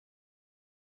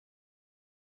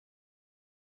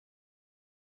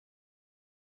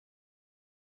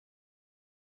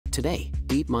Today,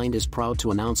 DeepMind is proud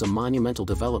to announce a monumental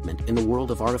development in the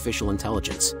world of artificial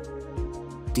intelligence.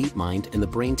 DeepMind and the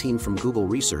brain team from Google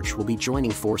Research will be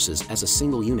joining forces as a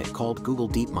single unit called Google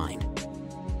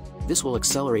DeepMind. This will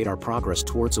accelerate our progress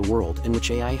towards a world in which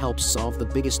AI helps solve the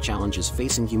biggest challenges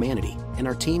facing humanity, and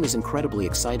our team is incredibly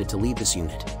excited to lead this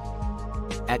unit.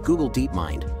 At Google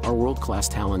DeepMind, our world-class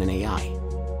talent in AI,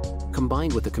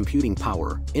 combined with the computing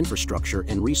power, infrastructure,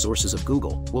 and resources of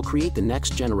Google, will create the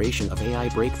next generation of AI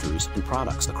breakthroughs and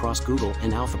products across Google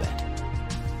and Alphabet.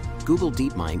 Google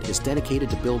DeepMind is dedicated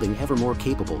to building ever more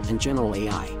capable and general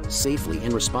AI, safely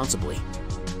and responsibly.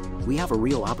 We have a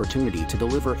real opportunity to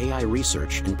deliver AI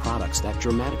research and products that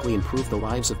dramatically improve the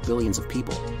lives of billions of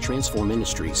people, transform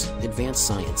industries, advance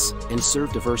science, and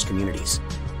serve diverse communities.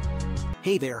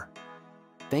 Hey there!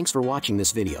 Thanks for watching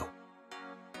this video.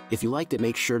 If you liked it,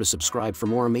 make sure to subscribe for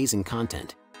more amazing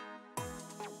content.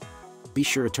 Be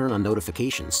sure to turn on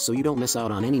notifications so you don't miss out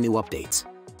on any new updates.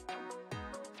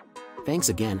 Thanks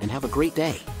again and have a great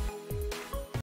day!